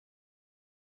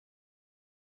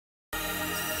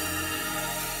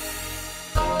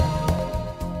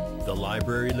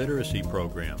library literacy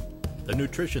program, the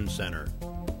nutrition center,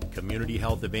 community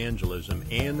health evangelism,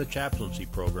 and the chaplaincy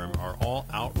program are all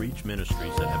outreach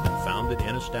ministries that have been founded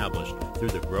and established through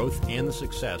the growth and the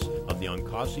success of the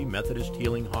Ankasse Methodist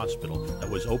Healing Hospital that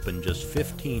was opened just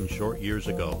 15 short years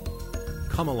ago.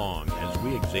 Come along as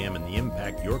we examine the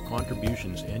impact your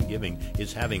contributions and giving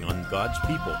is having on God's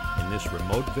people in this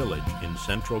remote village in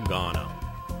central Ghana.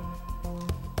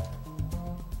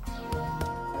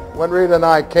 When Rita and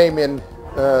I came in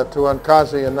to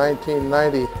Ankasse in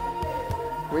 1990,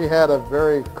 we had a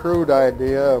very crude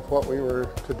idea of what we were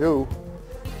to do,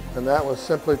 and that was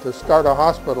simply to start a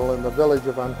hospital in the village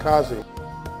of Ankasse.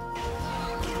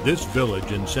 This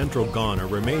village in central Ghana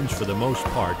remains for the most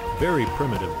part very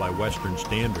primitive by Western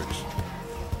standards.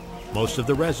 Most of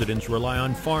the residents rely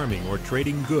on farming or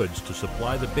trading goods to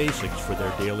supply the basics for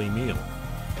their daily meal.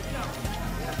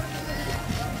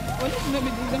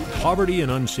 Poverty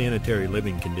and unsanitary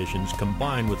living conditions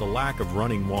combined with a lack of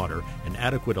running water and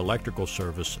adequate electrical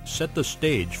service set the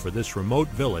stage for this remote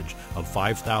village of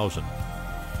 5,000.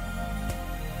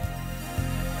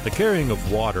 The carrying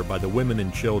of water by the women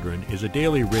and children is a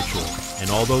daily ritual, and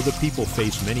although the people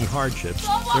face many hardships,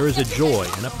 there is a joy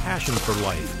and a passion for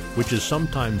life, which is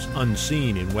sometimes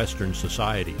unseen in Western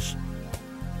societies.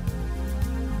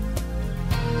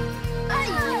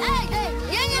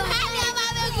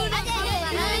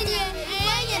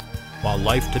 While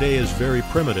life today is very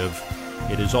primitive,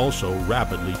 it is also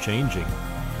rapidly changing.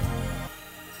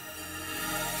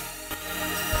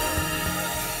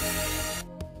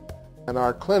 And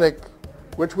our clinic,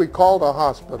 which we called a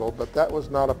hospital, but that was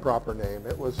not a proper name.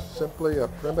 It was simply a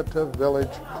primitive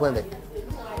village clinic,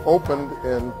 opened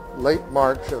in late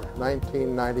March of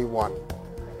 1991.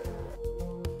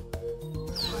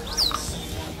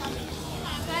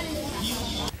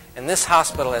 And this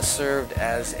hospital has served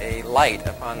as a light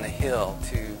upon the hill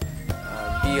to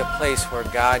be a place where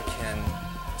God can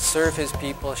serve His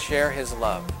people, share His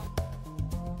love.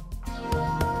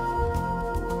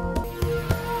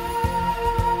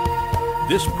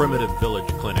 This primitive village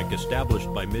clinic,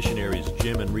 established by missionaries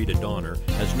Jim and Rita Donner,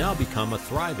 has now become a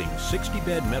thriving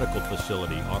 60-bed medical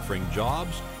facility offering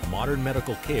jobs, modern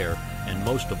medical care, and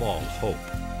most of all, hope.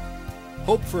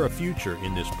 Hope for a future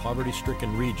in this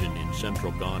poverty-stricken region in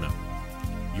central Ghana.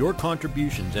 Your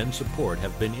contributions and support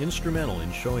have been instrumental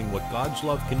in showing what God's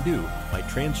love can do by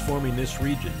transforming this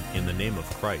region in the name of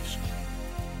Christ.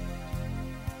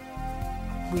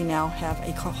 We now have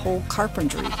a whole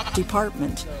carpentry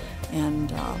department,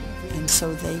 and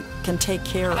so they can take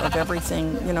care of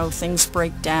everything. You know, things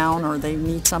break down or they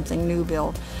need something new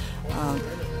built.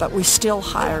 But we still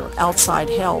hire outside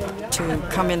help to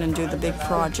come in and do the big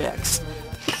projects.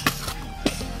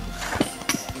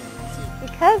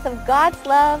 Because of God's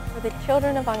love for the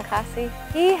children of Ankasse,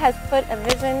 He has put a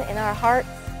vision in our hearts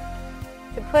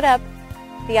to put up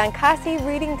the Ankasse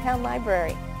Reading Town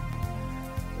Library.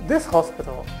 This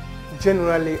hospital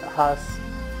generally has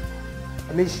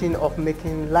a mission of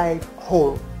making life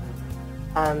whole,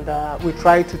 and we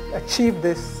try to achieve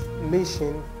this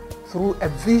mission through a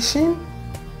vision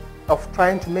of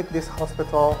trying to make this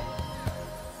hospital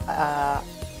a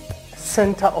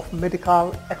center of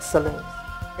medical excellence,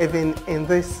 even in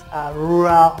this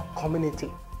rural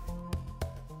community.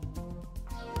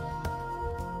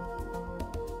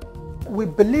 We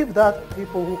believe that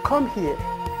people who come here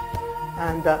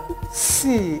and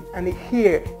see and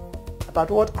hear about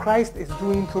what Christ is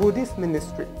doing through this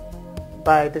ministry,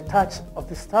 by the touch of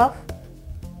the staff,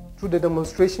 through the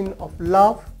demonstration of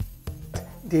love,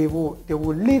 they will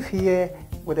live here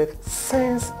with a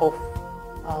sense of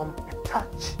a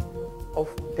touch of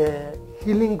the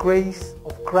healing grace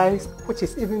of Christ, which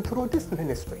is even through this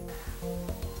ministry.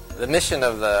 The mission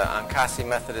of the Ankasse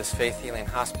Methodist Faith Healing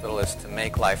Hospital is to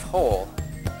make life whole,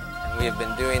 and we have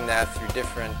been doing that through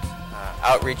different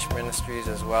outreach ministries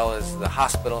as well as the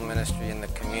hospital ministry in the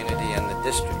community and the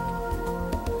district.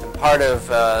 And part of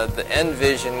the end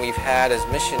vision we've had as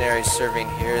missionaries serving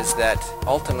here is that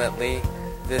ultimately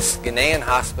this Ghanaian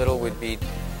hospital would be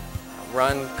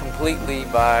run completely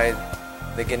by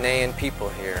the Ghanaian people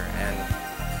here, and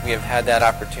we have had that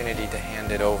opportunity to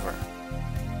hand it over.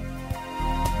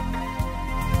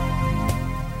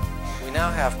 We now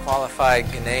have qualified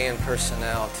Ghanaian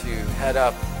personnel to head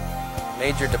up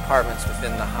major departments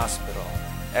within the hospital: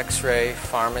 X-ray,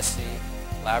 pharmacy,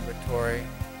 laboratory,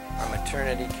 our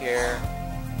maternity care,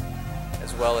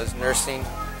 as well as nursing.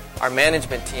 Our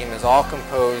management team is all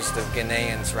composed of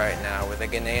Ghanaians right now, with a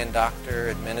Ghanaian doctor,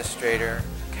 administrator,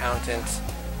 accountant,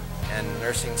 and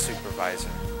nursing supervisor.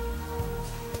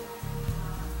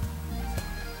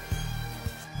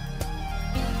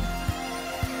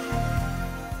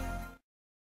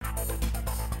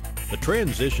 The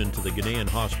transition to the Ghanaian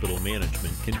hospital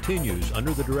management continues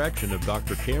under the direction of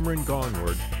Dr. Cameron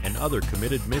Gongward and other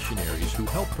committed missionaries who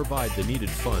help provide the needed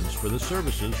funds for the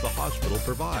services the hospital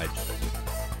provides.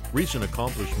 Recent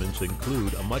accomplishments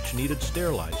include a much-needed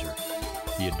sterilizer,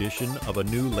 the addition of a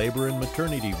new labor and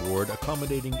maternity ward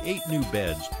accommodating 8 new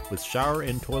beds with shower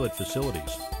and toilet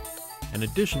facilities. An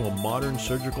additional modern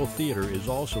surgical theater is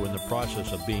also in the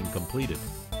process of being completed.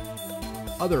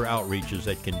 Other outreaches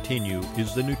that continue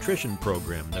is the nutrition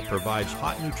program that provides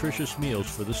hot, nutritious meals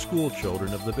for the school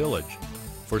children of the village.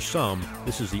 For some,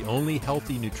 this is the only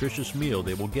healthy, nutritious meal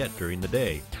they will get during the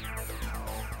day.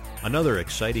 Another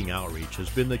exciting outreach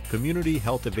has been the Community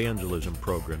Health Evangelism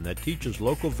program that teaches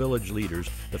local village leaders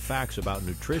the facts about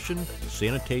nutrition,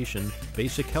 sanitation,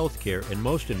 basic health care, and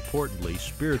most importantly,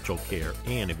 spiritual care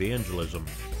and evangelism.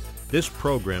 This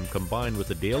program, combined with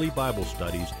the daily Bible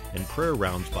studies and prayer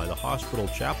rounds by the hospital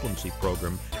chaplaincy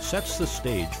program, sets the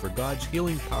stage for God's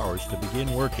healing powers to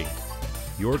begin working.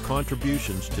 Your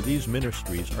contributions to these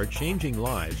ministries are changing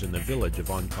lives in the village of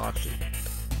Ankasse.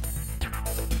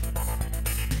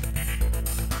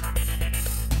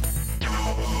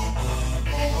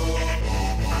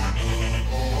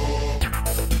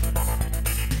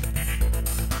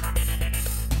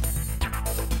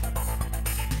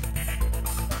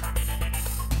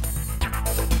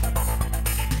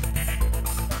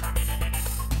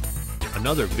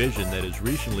 Another vision that has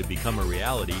recently become a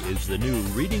reality is the new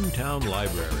Reading Town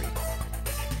Library.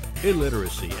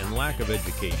 Illiteracy and lack of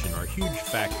education are huge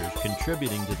factors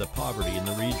contributing to the poverty in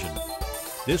the region.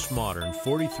 This modern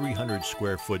 4,300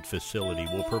 square foot facility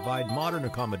will provide modern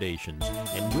accommodations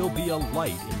and will be a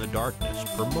light in the darkness,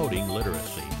 promoting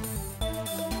literacy.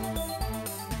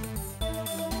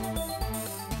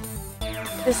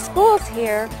 The schools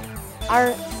here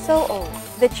are so old.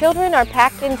 The children are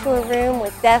packed into a room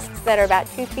with desks that are about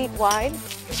 2 feet wide.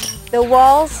 The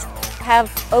walls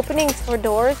have openings for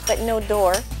doors, but no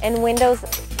door, and windows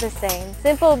the same.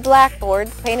 Simple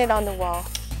blackboards painted on the wall.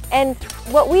 And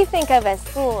what we think of as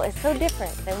school is so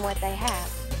different than what they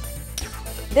have.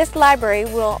 This library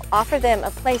will offer them a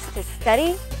place to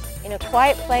study in a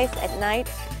quiet place at night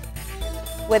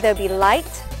where there'll be light,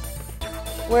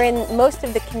 where in most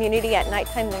of the community at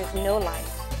nighttime there's no light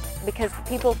because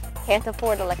people can't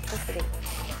afford electricity.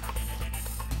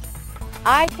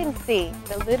 I can see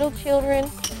the little children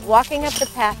walking up the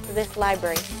path to this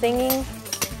library, singing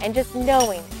and just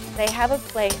knowing they have a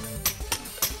place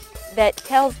that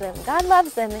tells them God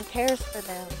loves them and cares for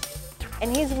them.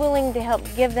 And He's willing to help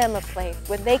give them a place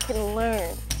where they can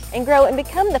learn and grow and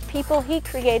become the people He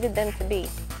created them to be.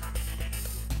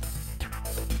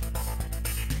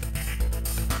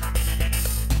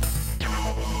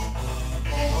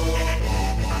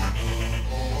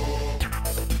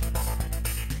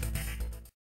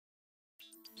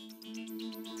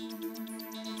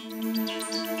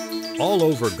 All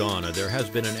over Ghana, there has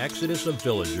been an exodus of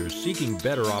villagers seeking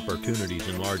better opportunities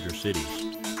in larger cities.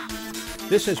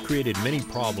 This has created many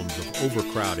problems of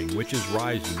overcrowding, which is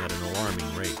rising at an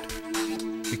alarming rate.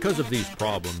 Because of these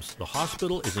problems, the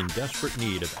hospital is in desperate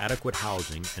need of adequate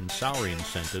housing and salary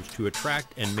incentives to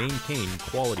attract and maintain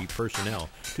quality personnel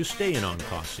to stay in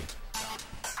Ankasse.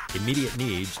 Immediate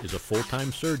needs is a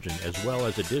full-time surgeon as well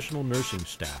as additional nursing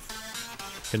staff.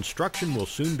 Construction will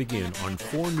soon begin on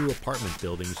 4 new apartment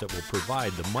buildings that will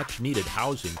provide the much-needed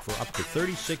housing for up to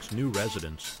 36 new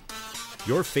residents.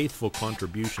 Your faithful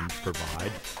contributions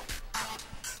provide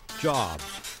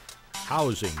jobs,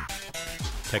 housing,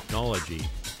 technology,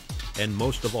 and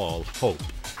most of all, hope.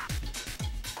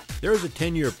 There is a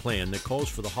 10-year plan that calls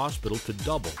for the hospital to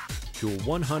double to a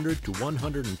 100 to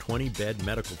 120 bed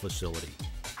medical facility,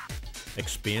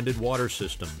 expanded water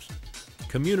systems,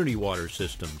 community water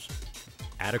systems,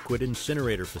 adequate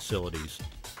incinerator facilities,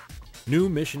 new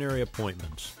missionary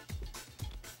appointments.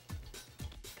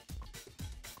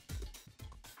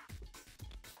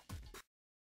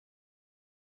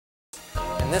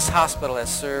 And this hospital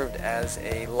has served as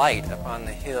a light upon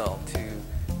the hill to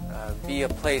be a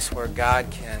place where God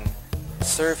can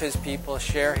serve His people,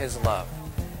 share His love.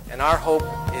 And our hope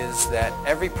is that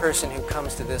every person who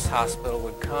comes to this hospital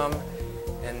would come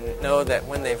and know that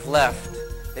when they've left,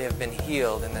 they have been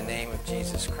healed in the name of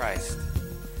Jesus Christ.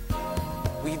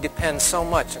 We depend so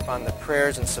much upon the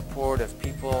prayers and support of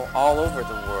people all over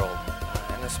the world,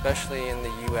 and especially in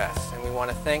the U.S. And we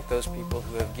want to thank those people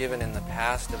who have given in the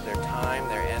past of their time,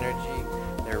 their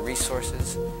energy, their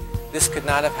resources. This could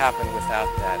not have happened without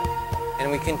that.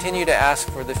 And we continue to ask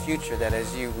for the future that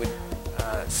as you would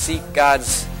seek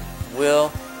God's will,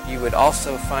 you would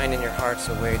also find in your hearts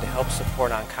a way to help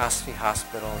support Ankasse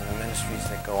Hospital and the ministries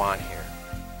that go on here.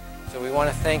 So we want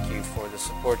to thank you for the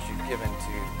support you've given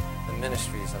to the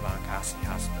ministries of Ankasse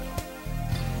Hospital.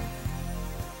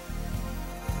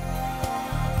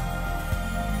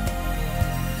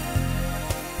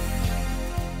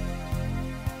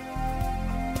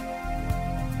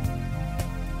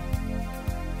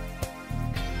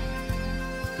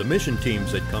 The mission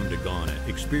teams that come to Ghana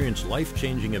experience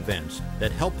life-changing events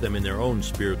that help them in their own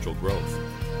spiritual growth.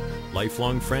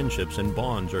 Lifelong friendships and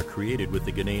bonds are created with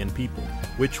the Ghanaian people,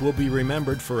 which will be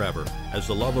remembered forever as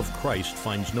the love of Christ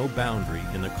finds no boundary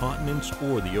in the continents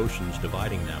or the oceans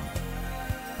dividing them.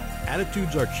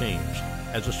 Attitudes are changed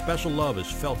as a special love is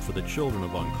felt for the children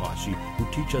of Ankasse who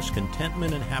teach us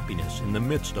contentment and happiness in the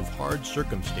midst of hard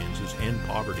circumstances and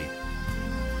poverty.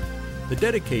 The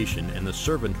dedication and the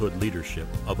servanthood leadership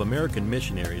of American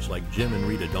missionaries like Jim and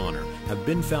Rita Donner have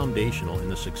been foundational in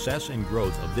the success and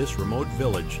growth of this remote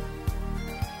village.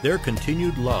 Their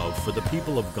continued love for the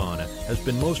people of Ghana has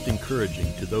been most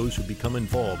encouraging to those who become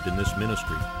involved in this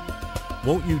ministry.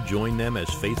 Won't you join them as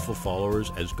faithful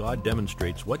followers as God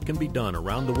demonstrates what can be done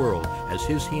around the world as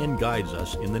His hand guides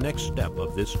us in the next step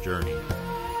of this journey?